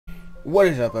What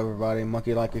is up, everybody?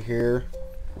 Monkey Liker here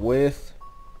with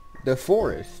The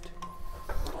Forest.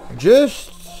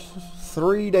 Just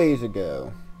 3 days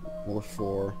ago, or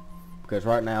 4, because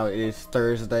right now it is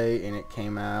Thursday and it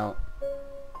came out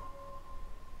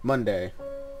Monday.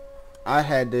 I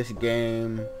had this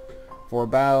game for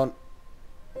about,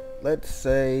 let's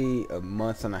say, a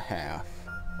month and a half,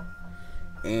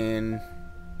 and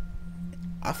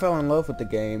I fell in love with the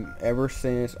game ever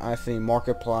since I seen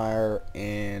Markiplier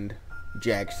and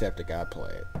Jacksepticeye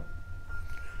play it.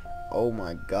 Oh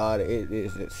my god, it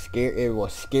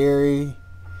was scary,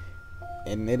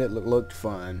 and it looked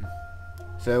fun.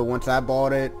 So once I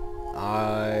bought it,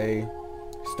 I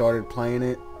started playing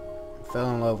it,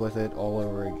 fell in love with it all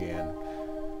over again.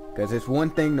 Because it's one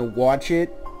thing to watch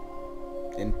it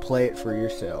and play it for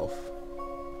yourself.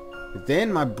 But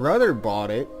then my brother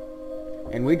bought it,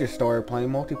 and we just started playing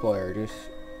multiplayer, just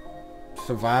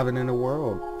surviving in the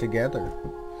world together.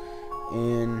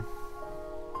 And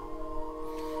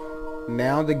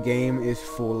now the game is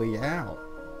fully out.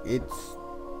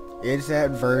 It's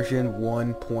at version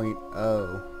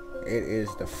 1.0. It is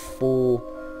the full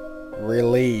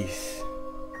release.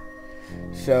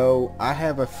 So I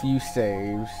have a few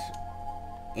saves.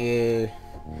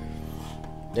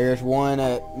 There's one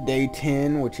at day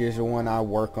 10, which is the one I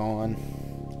work on.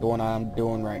 The one I'm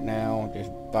doing right now,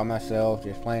 just by myself,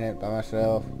 just playing it by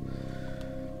myself.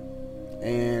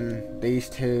 And these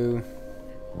two,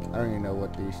 I don't even know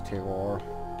what these two are.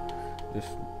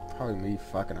 Just probably me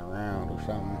fucking around or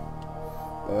something.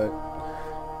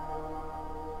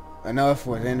 But enough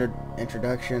with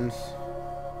introductions,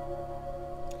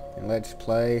 and let's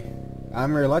play.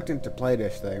 I'm reluctant to play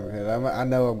this thing because I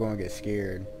know I'm going to get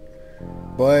scared.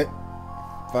 But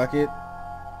fuck it,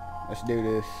 let's do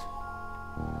this.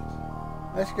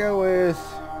 Let's go with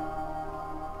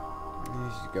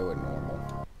normal.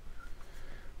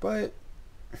 But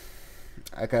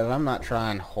because I'm not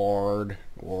trying hard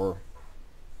or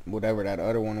whatever that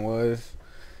other one was.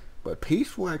 But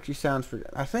peaceful actually sounds pretty.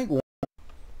 I think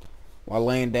while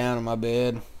laying down in my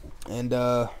bed, and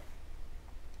oh,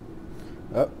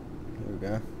 here we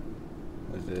go.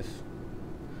 What's this?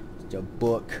 It's a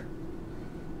book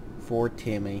for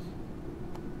Timmy,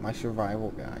 my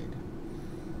survival guide.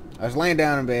 I was laying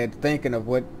down in bed thinking of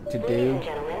what to do,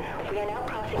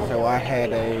 so I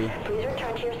had an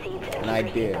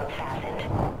idea.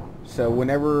 So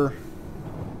whenever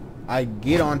I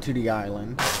get onto the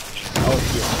island, oh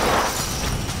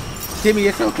shit, Timmy,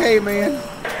 it's okay, man.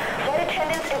 Flight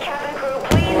attendants and cabin crew,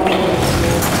 please.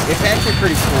 It's actually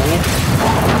pretty cool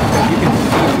because you can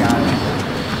see the island.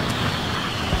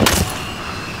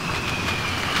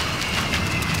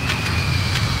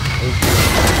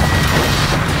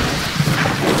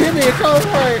 Timmy, it's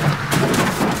alright.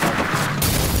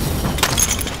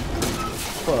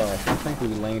 Fuck, I think we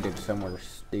landed somewhere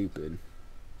stupid.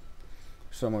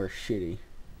 Somewhere shitty.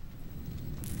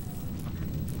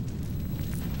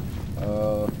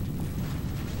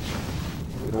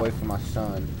 Get away from my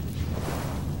son.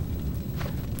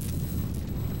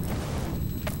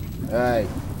 Hey.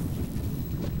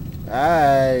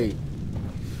 Hey.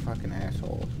 Fucking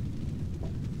assholes.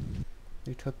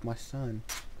 They took my son.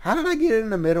 How did I get in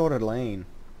the middle of the lane?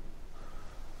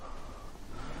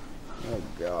 Oh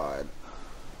god.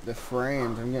 The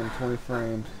frames. I'm getting 20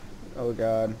 frames. Oh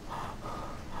god.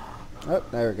 Oh,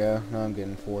 there we go. Now I'm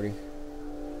getting 40.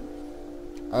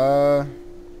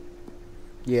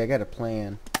 Yeah, I got a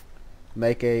plan.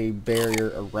 Make a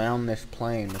barrier around this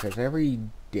plane because every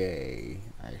day,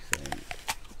 I think,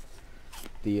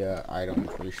 the items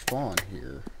respawn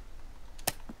here.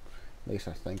 At least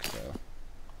I think so.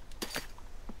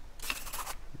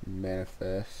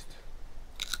 Manifest.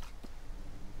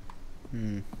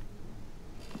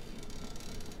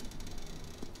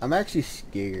 I'm actually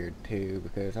scared too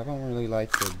because I don't really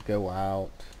like to go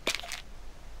out.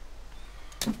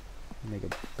 Make a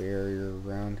barrier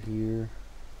around here.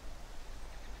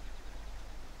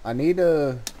 I need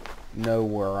to know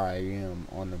where I am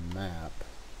on the map.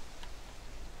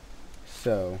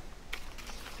 So,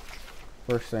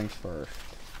 first things first.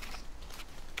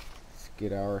 Let's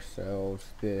get ourselves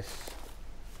this.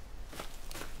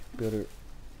 Build it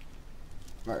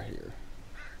right here.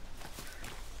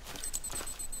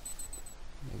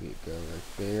 Maybe it go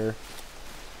right there.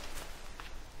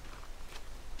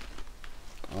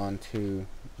 Onto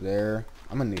there.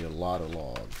 I'm gonna need a lot of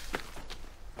logs.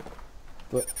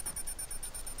 But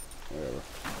whatever.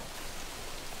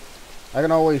 I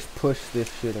can always push this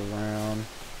shit around.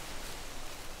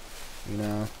 You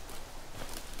know.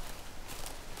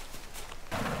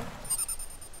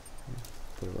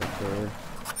 Put it right there.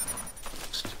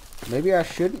 Maybe I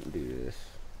shouldn't do this.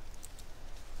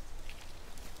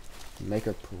 make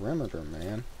a perimeter,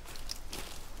 man.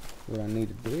 What I need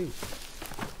to do.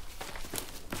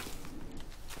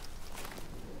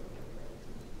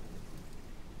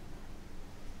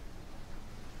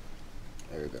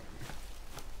 There we go.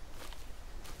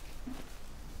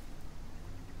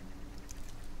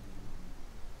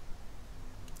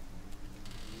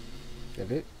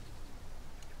 That it?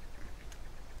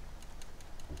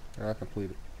 Or I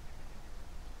complete it.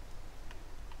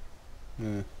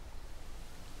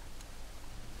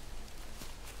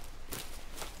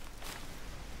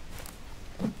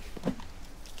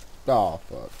 Oh,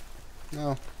 fuck.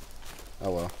 No.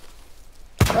 Oh, well.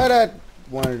 I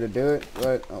wanted to do it,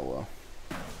 but oh, well.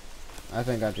 I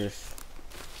think I just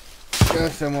go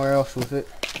somewhere else with it.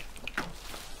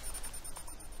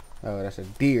 Oh, that's a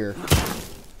deer.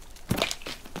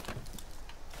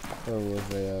 There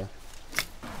was a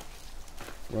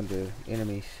one of the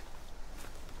enemies.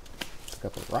 Pick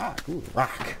up a rock. Ooh,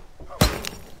 rock.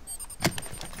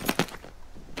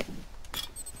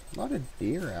 A lot of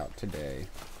deer out today.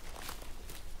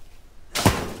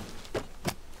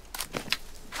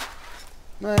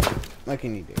 What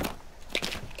can you do?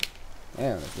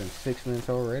 Damn, it's been 6 minutes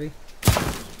already.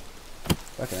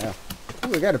 Fucking hell.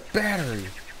 Ooh, I got a battery.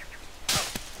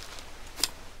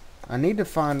 I need to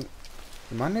find...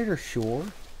 Am I near the shore?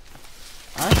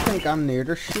 I think I'm near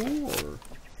the shore.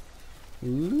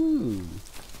 Ooh.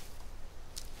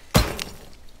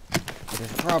 But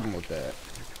there's a problem with that.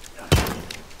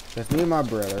 Because me and my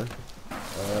brother,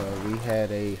 we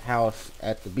had a house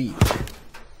at the beach.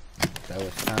 That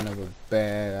was kind of a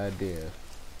bad idea.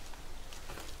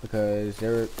 Because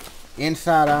they're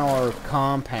inside our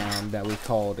compound that we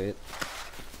called it.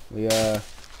 We had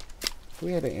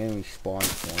an enemy spawn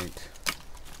point,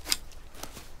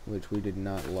 which we did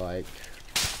not like.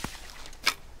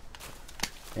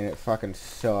 And it fucking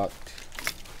sucked.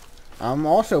 I'm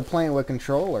also playing with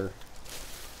controller,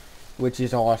 which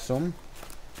is awesome.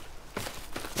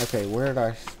 Okay, where did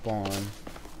I spawn?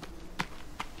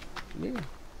 Yeah.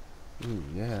 Ooh,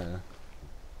 yeah.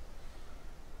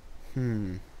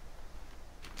 There's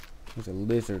a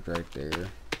lizard right there.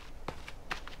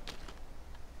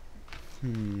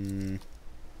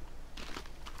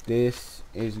 This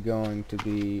is going to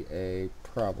be a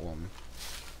problem.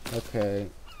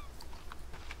 Okay.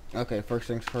 Okay, first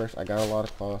things first, I got a lot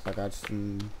of cloth. I got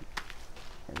some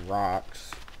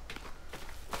rocks.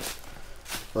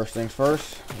 First things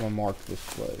first, I'm gonna mark this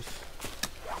place.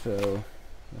 So,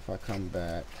 if I come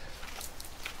back,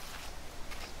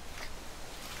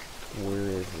 where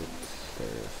is it?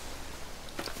 There.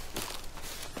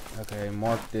 Okay,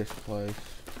 mark this place.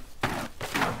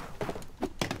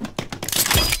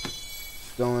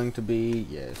 It's going to be,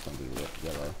 yeah, it's going to be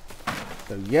yellow.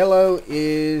 So yellow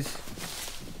is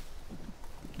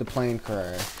the plane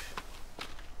crash.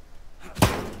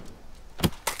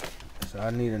 So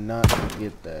I need to not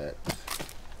forget that.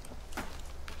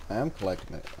 I am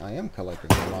collecting it. I am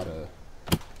collecting a lot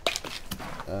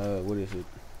of, what is it?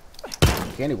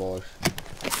 Candy bars.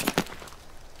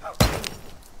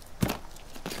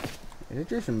 Is it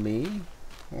just me?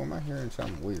 Or am I hearing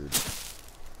something weird?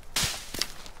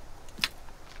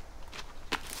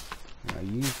 I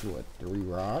used, what, 3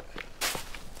 rock?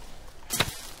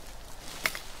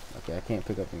 Okay, I can't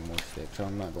pick up any more sticks, so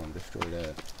I'm not going to destroy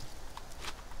that.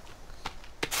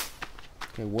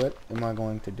 Okay, what am I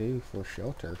going to do for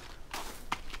shelter?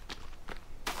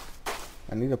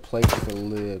 I need a place to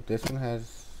live. This one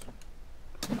has...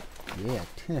 Yeah,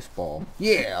 tennis ball.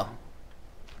 Yeah!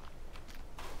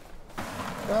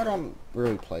 I don't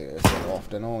really play this that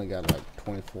often. I only got like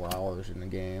 24 hours in the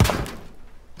game.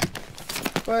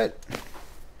 But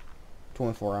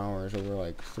 24 hours over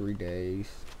like 3 days.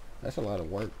 That's a lot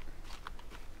of work.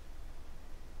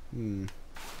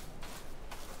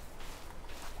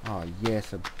 Oh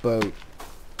yes, a boat.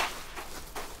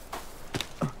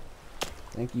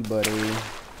 Thank you, buddy.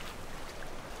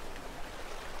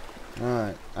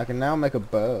 Alright, I can now make a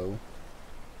bow.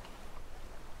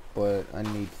 But I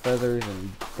need feathers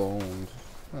and bones.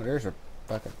 Oh, there's a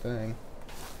fucking thing.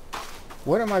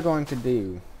 What am I going to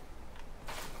do?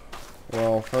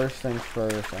 Well, first things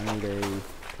first, I need a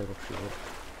turtle shield.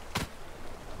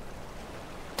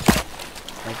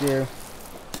 Thank you.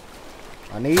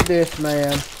 I need this,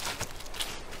 man.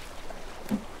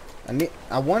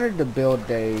 I wanted to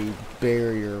build a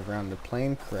barrier around the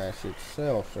plane crash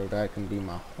itself so that can be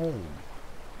my home.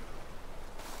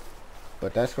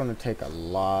 But that's going to take a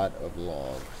lot of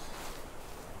logs.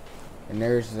 And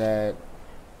there's that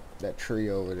tree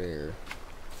over there.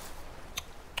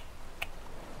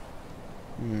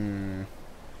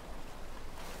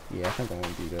 Yeah, I think I'm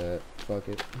going to do that. Fuck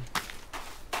it.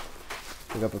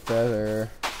 Pick up a feather.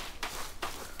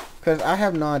 Because I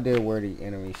have no idea where the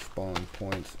enemy spawn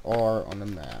points are on the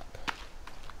map.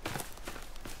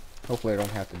 Hopefully I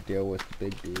don't have to deal with the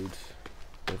big dudes.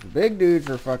 Because the big dudes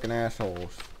are fucking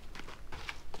assholes.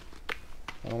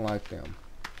 I don't like them.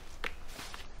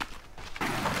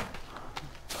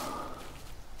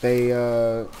 They,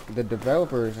 the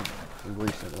developers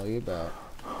recently, about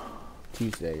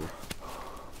Tuesday.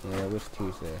 Yeah, it was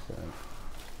Tuesday, I think.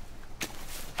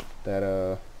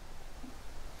 That,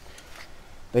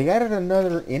 they added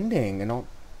another ending, and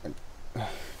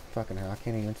fucking hell, I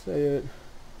can't even say it.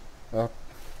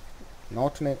 An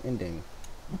alternate ending.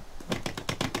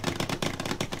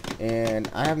 And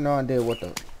I have no idea what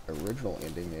the original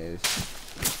ending is.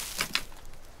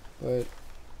 But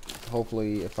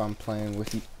hopefully if I'm playing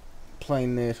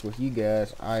this with you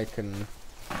guys, I can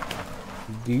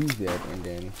do that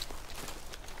ending.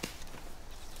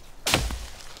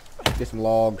 Get some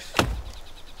logs.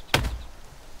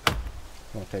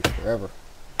 It's gonna take forever.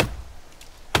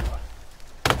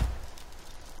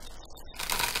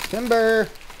 Timber!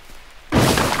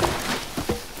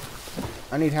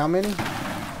 I need how many?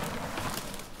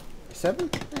 7?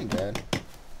 Ain't bad.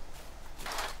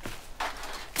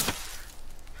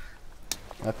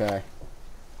 Okay.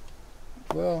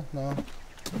 Well, no.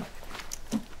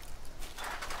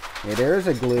 Yeah, there is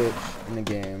a glitch in the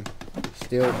game.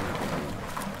 Still in the game.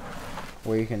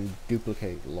 Where you can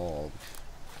duplicate logs.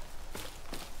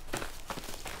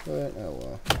 But, oh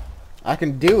well. I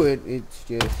can do it, it's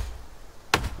just...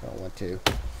 I don't want to.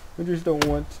 I just don't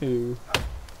want to.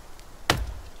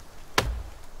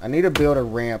 I need to build a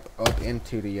ramp up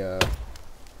into the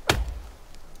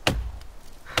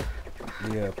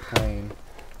plane.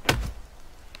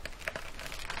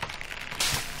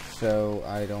 So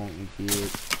I don't get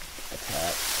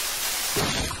attacked.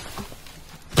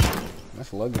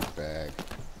 That's luggage bag.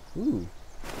 Ooh.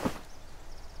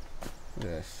 What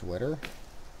is that, a sweater?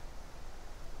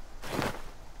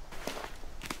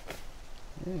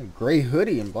 Yeah, gray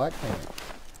hoodie and black pants.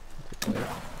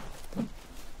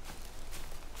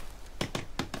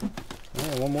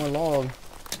 Yeah, one more log.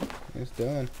 It's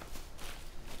done.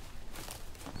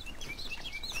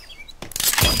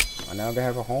 I now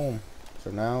have a home. So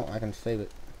now I can save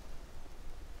it.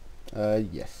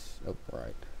 Yes. Oh,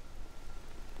 right.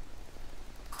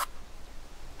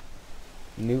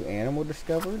 New animal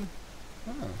discovered?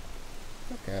 Oh.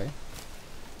 Okay.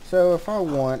 So if I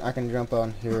want, I can jump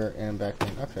on here and back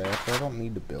in. Okay, so I don't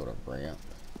need to build a ramp.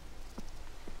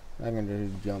 I can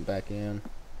just jump back in.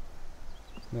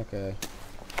 Okay.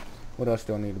 What else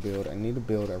do I need to build? I need to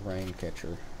build a rain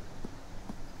catcher.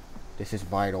 This is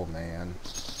vital, man.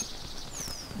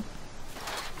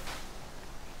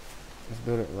 Let's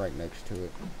build it right next to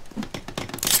it.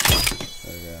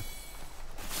 There we go.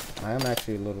 I am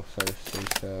actually a little thirsty,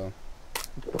 so...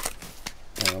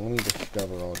 let me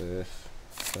discover all this.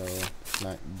 So, it's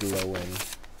not glowing.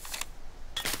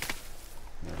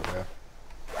 There we go.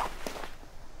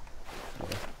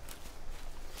 Yeah.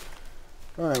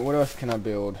 Alright, what else can I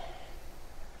build?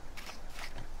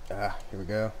 Here we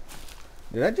go.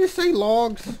 Did I just say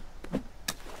logs?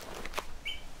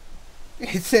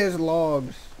 It says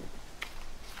logs.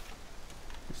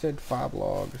 It said 5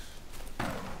 logs.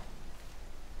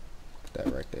 Put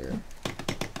that right there.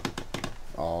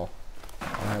 Oh, I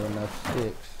don't have enough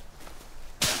sticks.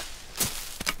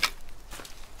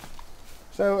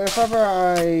 So if ever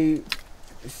I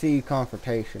see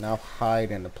confrontation, I'll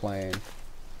hide in the plane.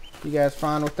 You guys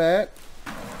fine with that?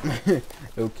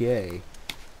 Okay.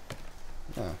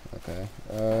 Oh, okay.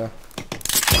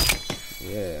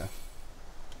 Yeah.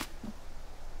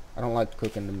 I don't like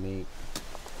cooking the meat.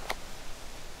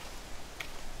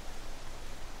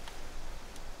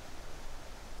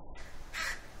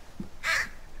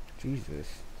 Jesus.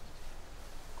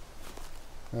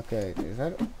 Okay, is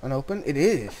that unopened? It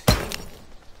is.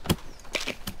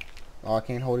 Oh, I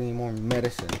can't hold any more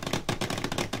medicine.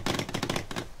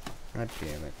 God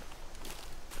damn it.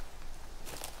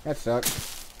 That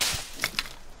sucks.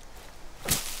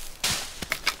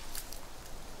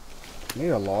 Need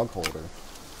a log holder.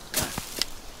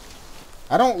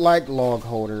 I don't like log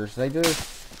holders. They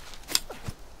just...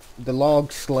 The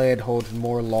log sled holds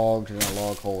more logs than a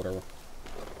log holder.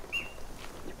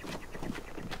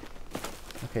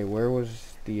 Okay, where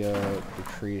was the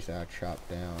trees I chopped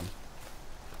down?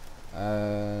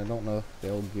 I don't know if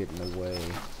they'll get in the way.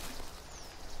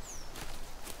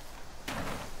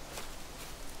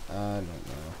 I don't